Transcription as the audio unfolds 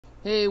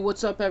Hey,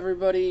 what's up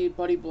everybody?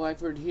 Buddy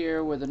Blackbird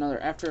here with another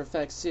After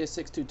Effects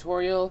CS6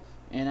 tutorial,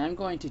 and I'm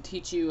going to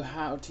teach you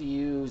how to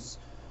use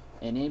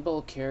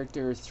Enable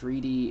Character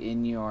 3D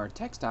in your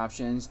text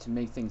options to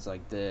make things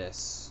like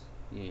this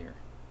here.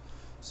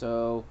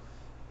 So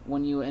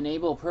when you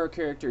enable per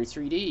character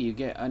 3D, you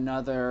get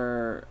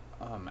another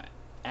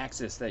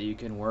axis that you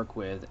can work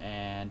with,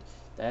 and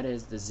that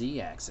is the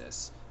Z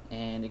axis,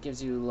 and it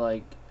gives you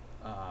like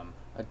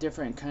a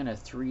different kind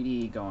of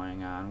 3D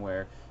going on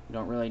where you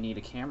don't really need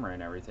a camera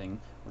and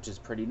everything, which is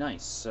pretty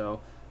nice.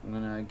 So I'm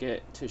gonna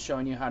get to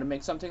showing you how to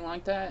make something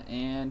like that,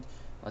 and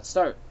let's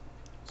start.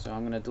 So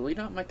I'm gonna delete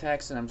out my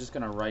text, and I'm just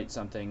gonna write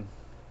something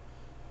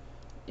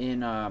in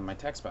my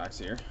text box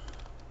here.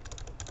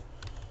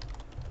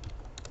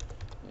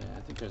 Yeah,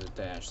 I think there's a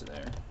dash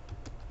there.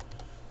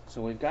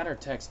 So we've got our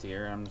text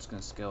here. I'm just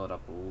going to scale it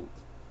up. Ooh,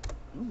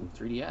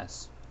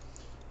 3DS.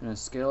 I'm going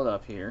to scale it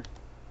up here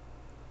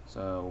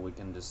so we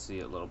can just see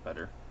it a little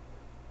better.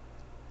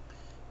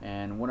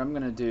 And what I'm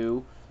going to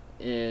do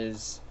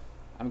is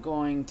I'm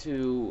going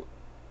to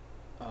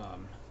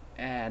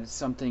add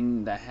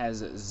something that has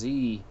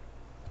the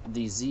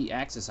Z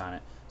axis on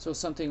it. So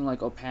something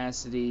like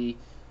opacity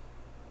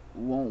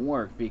won't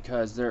work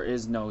because there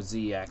is no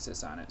Z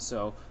axis on it.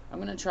 So I'm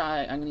going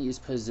to use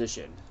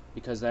position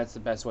because that's the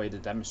best way to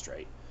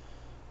demonstrate.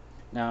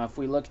 Now if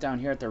we look down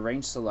here at the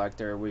range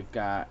selector, we've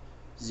got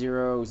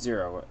 0,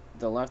 0.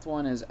 The left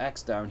one is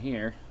X down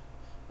here,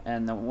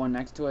 and the one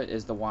next to it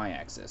is the Y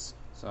axis.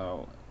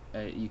 So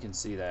you can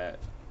see that,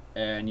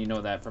 and you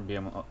know that from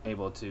being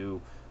able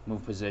to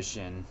move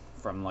position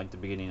from like the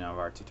beginning of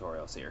our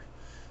tutorials here.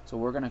 So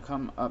we're going to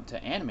come up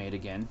to Animate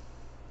again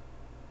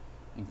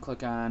and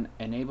click on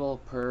Enable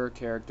Per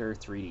Character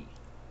 3D.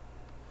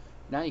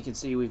 Now you can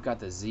see we've got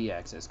the Z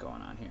axis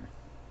going on here.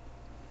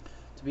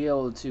 To be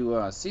able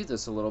to see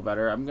this a little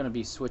better, I'm going to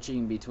be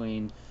switching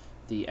between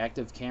the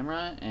active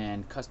camera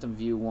and custom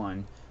view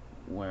 1,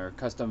 where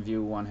custom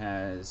view 1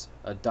 has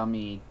a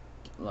dummy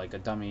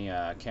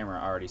camera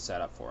already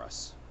set up for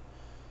us.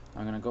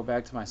 I'm going to go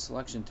back to my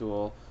selection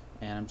tool,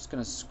 and I'm just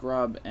going to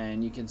scrub,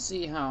 and you can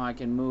see how I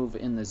can move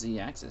in the Z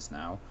axis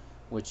now,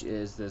 which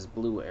is this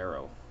blue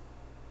arrow.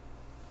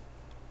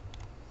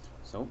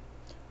 So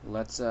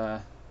let's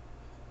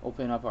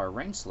open up our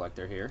range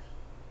selector here,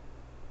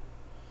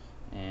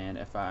 and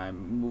if I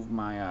move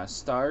my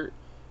start,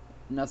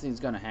 nothing's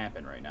going to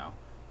happen right now.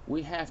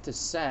 We have to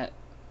set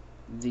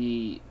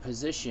the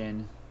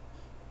position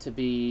to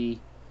be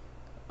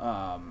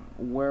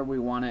where we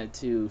want it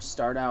to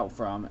start out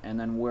from, and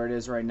then where it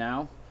is right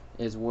now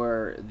is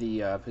where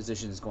the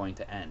position is going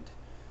to end.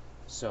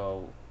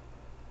 So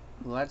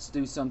let's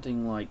do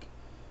something like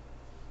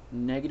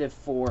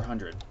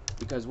 -400,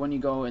 because when you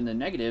go in the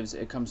negatives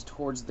it comes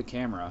towards the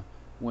camera.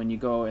 When you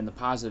go in the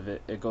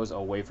positive, it goes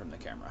away from the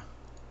camera.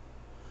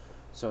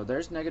 So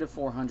there's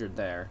 -400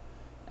 there,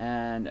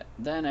 and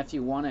then if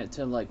you want it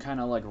to like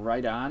kind of like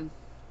right on,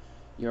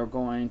 you're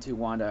going to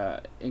want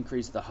to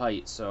increase the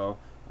height. So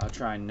I'll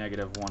try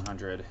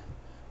 -100.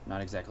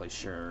 Not exactly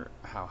sure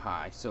how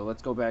high. So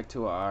let's go back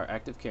to our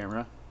active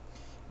camera.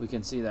 We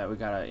can see that we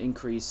gotta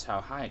increase how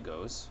high it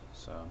goes.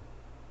 So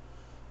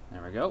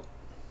there we go.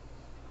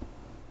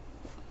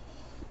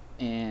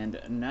 And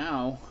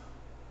now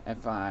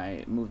if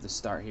I move the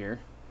start here,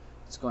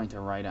 it's going to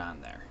right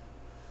on there.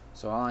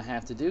 So all I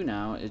have to do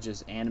now is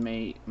just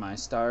animate my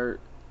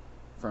start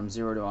from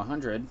 0 to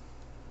 100,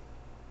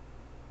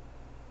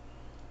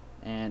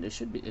 and it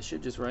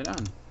should just right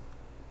on.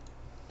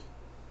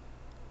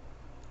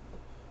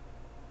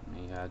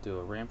 Let me do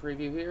a ramp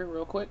preview here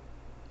real quick,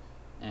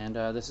 and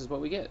this is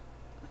what we get.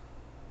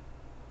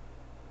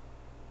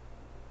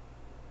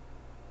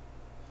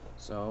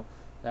 So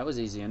that was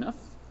easy enough.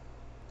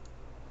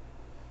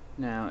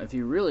 Now if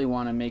you really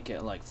want to make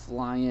it like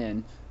fly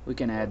in, we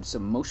can add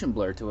some motion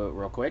blur to it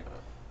real quick.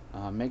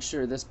 Make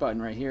sure this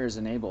button right here is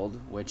enabled,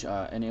 which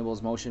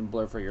enables motion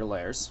blur for your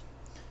layers,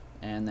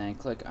 and then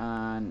click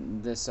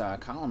on this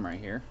column right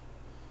here,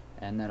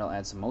 and that'll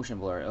add some motion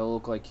blur. It'll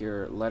look like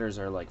your letters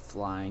are like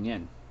flying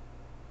in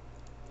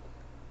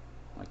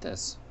like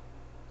this.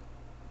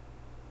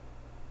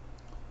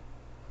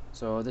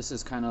 So this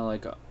is kind of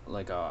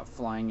like a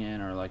flying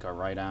in, or like a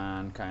right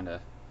on, kind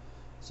of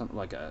something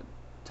like a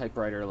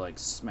typewriter like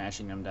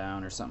smashing them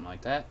down or something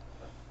like that.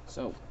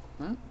 So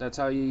that's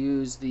how you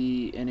use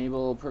the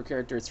Enable Per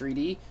Character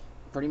 3D.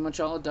 Pretty much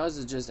all it does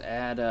is just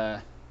add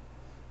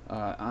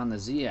on the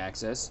Z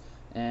axis,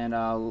 and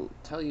I'll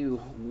tell you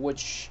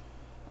which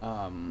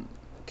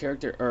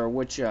character or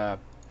which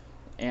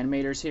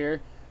animators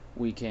here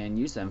we can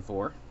use them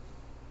for.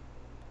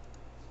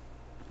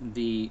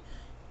 The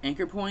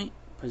anchor point,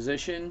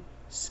 position,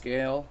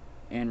 scale,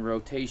 and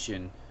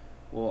rotation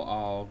will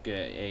all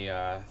get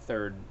a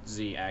third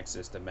Z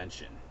axis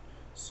dimension.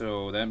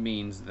 So that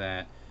means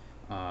that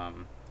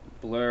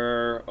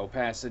blur,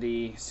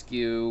 opacity,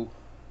 skew,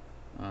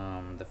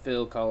 the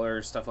fill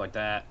color, stuff like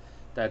that,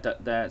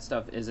 that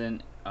stuff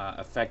isn't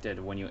affected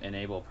when you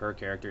enable Per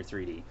Character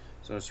 3D.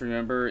 So just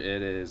remember,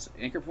 it is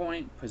anchor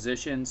point,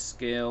 position,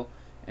 scale,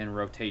 and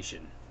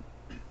rotation.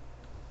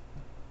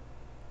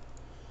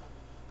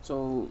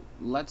 So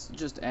let's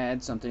just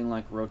add something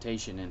like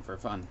rotation in for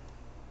fun.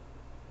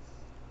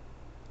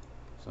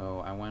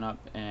 So I went up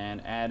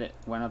and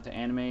went up to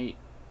animate,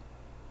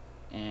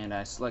 and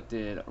I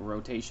selected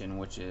rotation,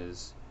 which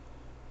is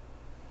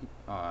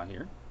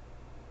here,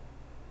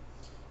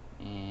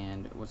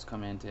 and let's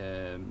come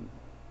into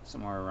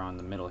somewhere around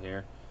the middle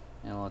here,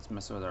 and let's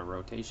mess with our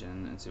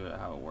rotation and see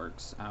how it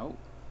works out.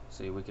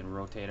 So we can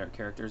rotate our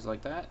characters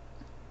like that,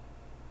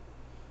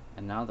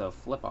 and now they'll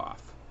flip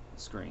off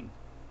the screen.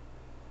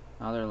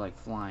 Now they're like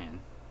flying.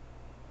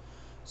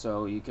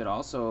 So you could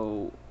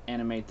also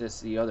animate this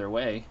the other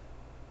way.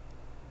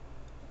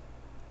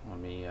 Let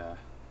me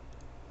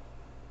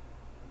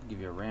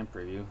give you a ramp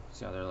preview.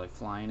 See how they're like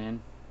flying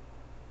in?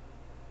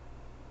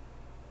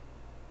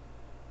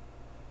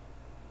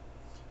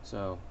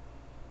 So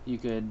you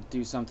could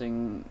do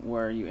something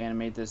where you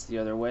animate this the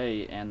other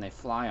way and they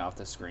fly off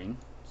the screen.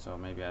 So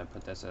maybe I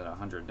put this at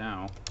 100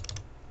 now,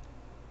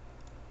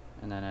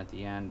 and then at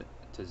the end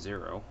to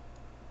 0.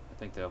 I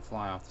think they'll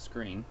fly off the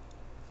screen.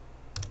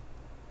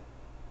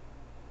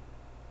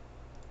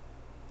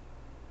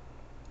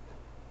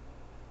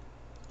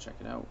 Check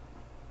it out.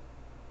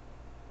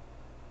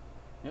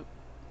 Yep.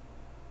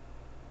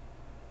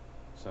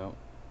 So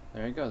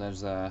there you go.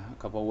 There's a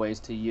couple ways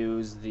to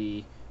use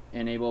the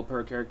enable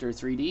per character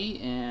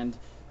 3D, and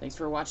thanks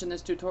for watching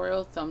this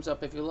tutorial. Thumbs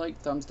up if you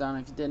liked, thumbs down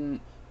if you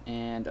didn't,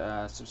 and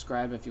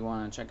subscribe if you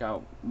want to check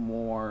out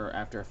more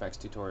After Effects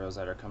tutorials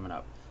that are coming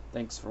up.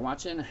 Thanks for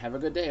watching. Have a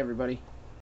good day, everybody.